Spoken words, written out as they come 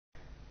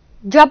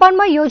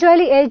જાપાનમાં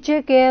યોજાયેલી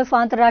એચજેકેએફ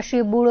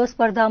આંતરરાષ્ટ્રીય બુડો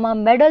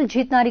સ્પર્ધામાં મેડલ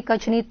જીતનારી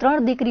કચ્છની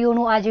 3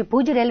 દીકરીઓનું આજે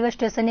ભુજ રેલવે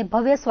સ્ટેશને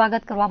ભવ્ય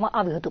સ્વાગત કરવામાં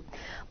આવ્યું હતું।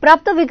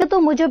 પ્રાપ્ત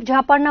વિગતો મુજબ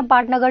જાપાનના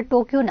પાટનગર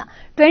ટોક્યોના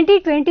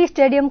 2020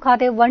 સ્ટેડિયમ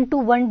ખાતે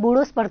 1-to-1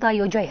 બુડો સ્પર્ધા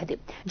યોજાઈ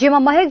હતી,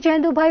 જેમાં મહેક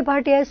જયંતુભાઈ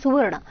ભાટિયાએ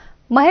સુવર્ણ,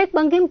 મહેક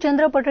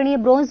બંકિમચંદ્ર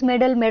પટણીએ બ્રોન્ઝ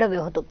મેડલ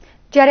મેળવ્યો હતો,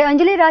 જ્યારે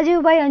અંજલિ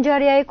રાજીવભાઈ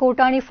અંજારિયાએ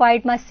કોટાની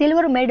ફાઇટમાં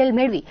સિલ્વર મેડલ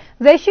મેળવી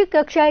વૈશ્વિક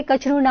કક્ષાએ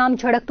કચ્છનું નામ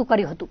ઝળકતું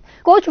કર્યું હતું।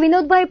 કોચ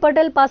વિનોદભાઈ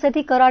પટેલ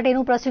પાસેથી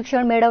કરાટેનું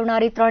પ્રશિક્ષણ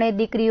મેળવનારી ત્રણેય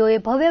દીકરીઓએ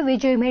ભવ્ય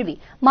વિજય મેળવી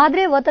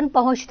માદરે વતન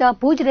પહોંચતા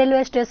ભુજ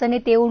રેલવે સ્ટેશને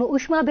તેઓનું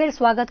ઉષ્માભેર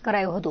સ્વાગત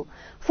કરાયું હતું।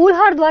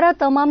 ફૂલહાર દ્વારા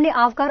તમામને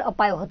આવકાર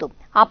અપાયો હતો।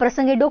 આ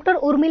પ્રસંગે ડોક્ટર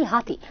ઉર્મિલ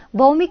હાથી,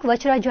 ભૌમિક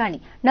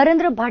વચરાજાણી,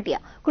 નરેન્દ્ર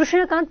ભાટિયા,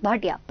 કૃષ્ણકાંત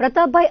ભાટિયા,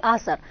 પ્રતાપભાઈ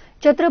આસર,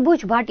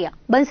 ચત્રભુજ ભાટિયા,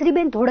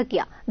 બંસરીબેન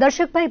ધોળકિયા,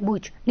 દર્શકભાઈ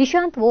ભુજ,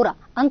 નિશાંત વોરા,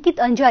 અંકિત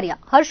અંજારિયા,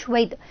 હર્ષ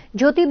વૈદ,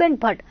 જ્યોતિબેન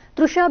ભટ્ટ,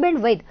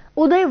 તૃષાબેન વૈદ,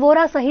 ઉદય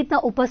વોરા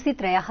સહિતના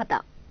ઉપસ્થિત રહ્યા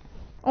હતા।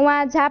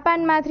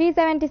 જાપાનમાં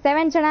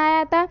 377 જણા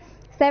આવ્યા હતા।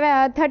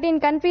 13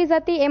 કન્ટ્રીઝ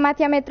હતી,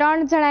 એમાંથી અમે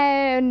 3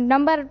 જણાએ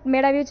નંબર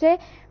મેળવ્યું છે।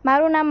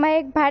 મારું નામ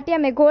મહેક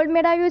ભાટિયા, મેં ગોલ્ડ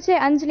મેળવ્યું છે,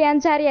 અંજલિ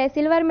અંજારિયાએ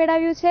સિલ્વર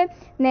મેળવ્યું છે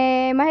ને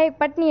મહેક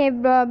પટનીએ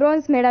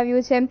બ્રોન્ઝ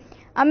મેળવ્યું છે।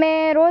 અમે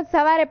રોજ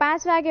સવારે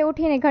 5 વાગે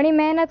ઉઠીને ઘણી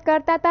મહેનત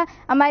કરતા હતા।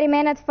 અમારી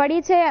મહેનત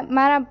ફળી છે।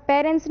 મારા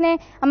પેરેન્ટ્સને,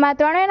 અમારા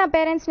ત્રણેયના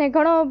પેરેન્ટ્સને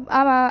ઘણો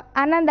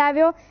આનંદ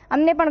આવ્યો।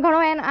 અમને પણ ઘણો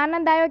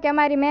આનંદ આવ્યો કે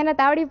અમારી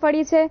મહેનત આવડી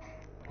પડી છે।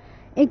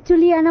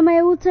 એકચ્યુઅલી આનામાં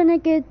એવું છે ને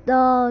કે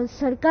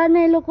સરકારને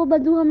એ લોકો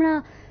બધું હમણાં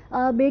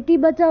બેટી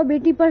બચાવો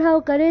બેટી પઢાઓ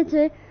કરે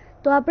છે,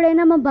 તો આપણે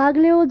એનામાં ભાગ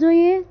લેવો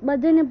જોઈએ।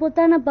 બધાને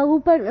પોતાના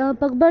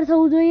પગભર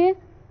થવું જોઈએ।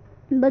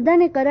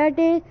 બધાને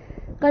કરાટે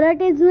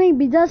જ નહીં,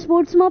 બીજા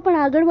સ્પોર્ટ્સમાં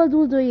પણ આગળ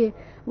વધવું જોઈએ।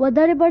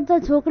 વધારે પડતા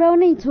છોકરાઓ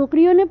નહીં,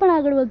 છોકરીઓને પણ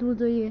આગળ વધવું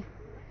જોઈએ।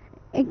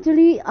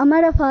 એકચ્યુઅલી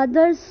અમારા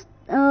ફાધર્સ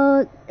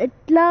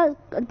એટલા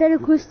અત્યારે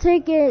ખુશ છે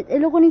કે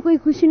એ લોકોની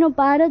કોઈ ખુશીનો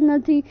પાર જ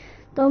નથી,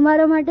 તો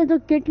અમારા માટે તો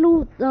કેટલું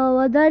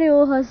વધારે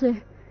હશે।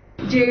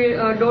 જે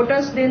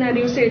ડોટર્સ ડેના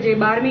દિવસે જે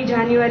 12મી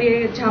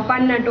જાન્યુઆરીએ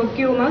જાપાનના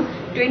ટોક્યોમાં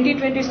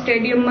 2020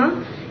 સ્ટેડિયમમાં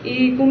એ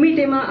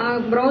કુમિટેમાં આ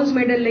બ્રોન્ઝ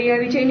મેડલ લઈ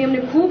આવી છે, એની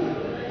અમને ખૂબ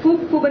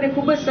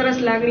જ સરસ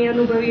લાગણી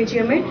અનુભવીએ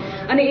છીએ અમે।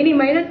 અને એની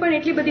મહેનત પણ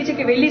એટલી બધી છે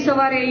કે વહેલી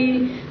સવારે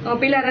એ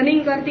પેલા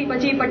રનિંગ કરતી,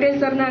 પછી પટેલ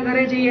સરના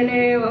ઘરે જઈ અને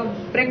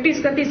પ્રેક્ટિસ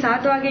કરતી,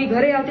 7 વાગે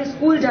ઘરે આવતી,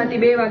 સ્કૂલ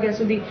જતી 2 વાગ્યા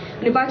સુધી,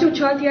 અને પાછું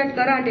 6 થી 8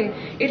 કરાટે।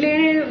 એટલે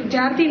એને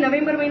જ્યારથી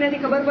નવેમ્બર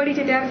મહિનાથી ખબર પડી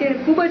છે ત્યારથી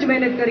એને ખૂબ જ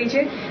મહેનત કરી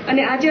છે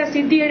અને આજે આ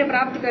સિદ્ધિ એને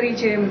પ્રાપ્ત કરી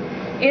છે।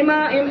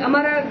 એમાં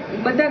અમારા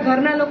બધા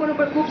ઘરના લોકોનો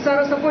પણ ખૂબ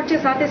સારો સપોર્ટ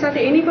છે, સાથે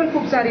સાથે એની પણ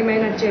ખૂબ સારી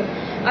મહેનત છે।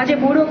 આજે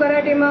બુડો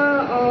કરાટેમાં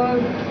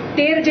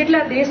 13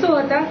 જેટલા દેશો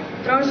હતા,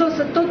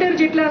 377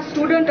 જેટલા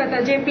સ્ટુડન્ટ હતા,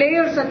 જે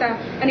પ્લેયર્સ હતા,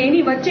 અને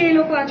એની વચ્ચે એ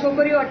લોકો, આ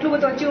છોકરીઓ આટલું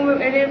બધું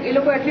અચીવ, એ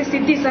લોકો આટલી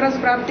સિદ્ધિ સરસ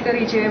પ્રાપ્ત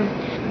કરી છે।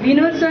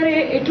 વિનોદ સરે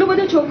એટલું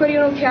બધું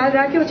છોકરીઓનો ખ્યાલ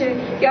રાખ્યો છે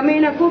કે અમે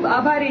એના ખૂબ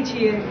આભારી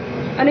છીએ।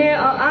 અને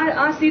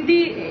આ સિદ્ધિ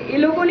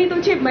એ લોકોની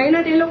તો છે,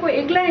 મહેનત એ લોકો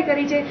એકલાએ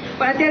કરી છે,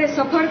 પણ અત્યારે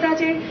સફળતા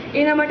છે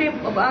એના માટે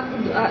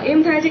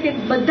એમ થાય છે કે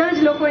બધા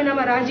જ લોકો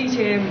એનામાં રાજી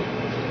છે।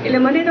 એટલે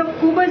મને તો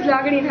ખૂબ જ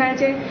લાગણી થાય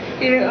છે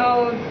કે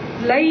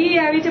લઈ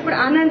આવી છે,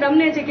 પણ આનંદ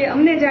અમને છે કે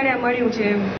અમને જાણે મળ્યું છે।